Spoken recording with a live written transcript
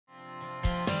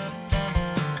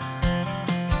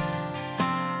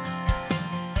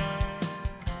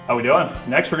How we doing?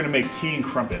 Next, we're gonna make tea and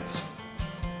crumpets.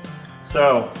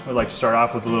 So, we'd like to start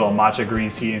off with a little matcha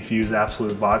green tea infused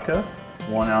absolute vodka.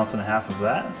 1.5 ounces of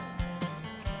that.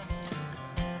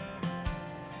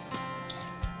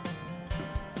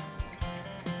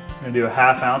 I'm gonna do a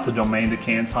 1/2 ounce of Domaine de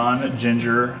Canton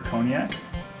ginger cognac.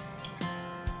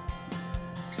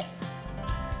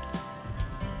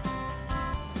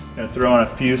 Gonna throw in a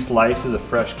few slices of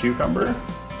fresh cucumber.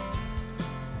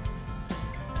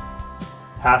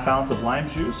 1/2 ounce of lime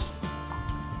juice.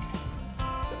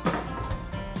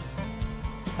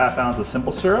 1/2 ounce of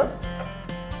simple syrup.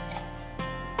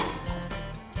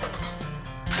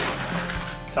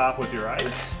 Top with your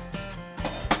ice.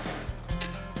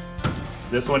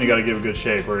 This one you gotta give a good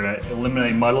shake. We're gonna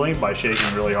eliminate muddling by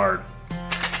shaking really hard.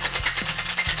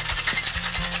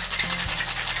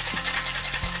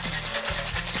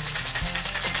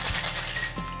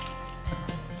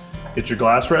 Get your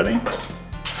glass ready.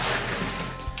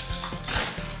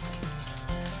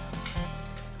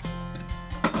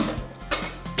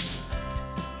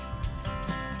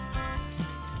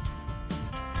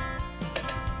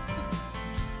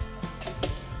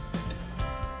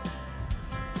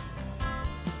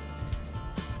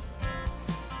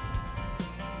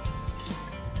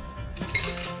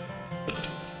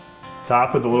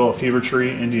 Top with a little Fever Tree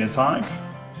Indian tonic.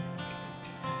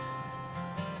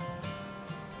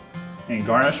 And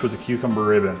garnish with a cucumber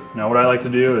ribbon. Now what I like to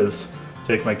do is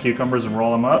take my cucumbers and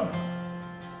roll them up.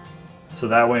 So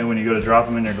that way when you go to drop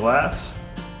them in your glass,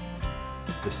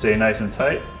 they stay nice and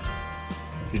tight.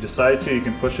 If you decide to, you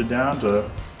can push it down to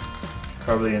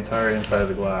cover the entire inside of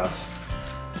the glass.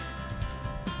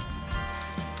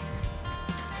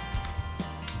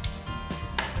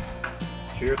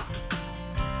 Cheers.